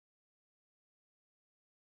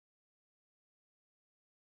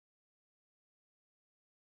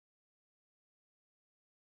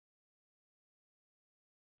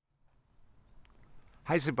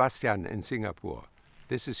Hi Sebastian in Singapore.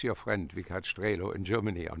 This is your friend Wighard Strehlow in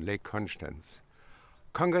Germany on Lake Constance.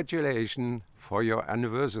 Congratulations for your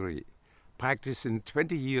anniversary. Practicing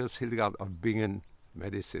 20 years Hildegard of Bingen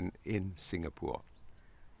medicine in Singapore.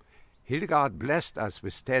 Hildegard blessed us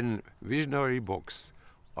with 10 visionary books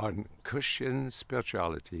on Christian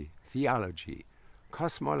spirituality, theology,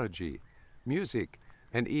 cosmology, music,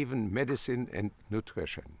 and even medicine and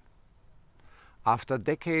nutrition. After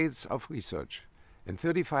decades of research and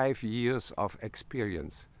 35 years of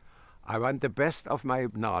experience, I want the best of my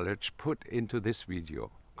knowledge put into this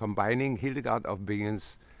video, combining Hildegard of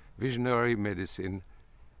Bingen's visionary medicine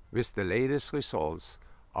with the latest results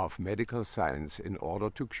of medical science in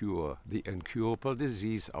order to cure the incurable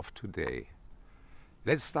disease of today.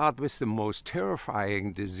 Let's start with the most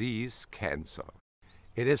terrifying disease, cancer.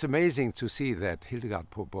 It is amazing to see that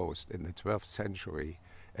Hildegard proposed in the 12th century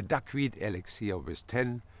a duckweed elixir with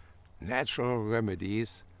 10 natural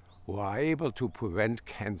remedies who are able to prevent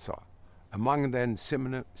cancer, among them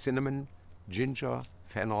cinnamon, ginger,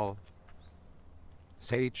 fennel,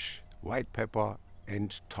 sage, white pepper,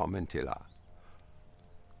 and tormentilla.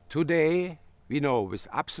 Today, we know with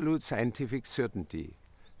absolute scientific certainty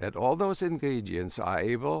that all those ingredients are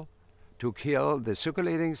able to kill the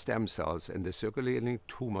circulating stem cells and the circulating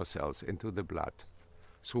tumor cells into the blood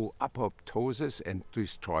through apoptosis and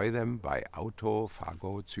destroy them by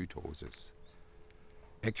autophagocytosis.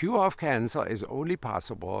 A cure of cancer is only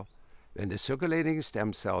possible when the circulating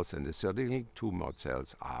stem cells and the circulating tumor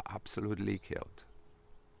cells are absolutely killed.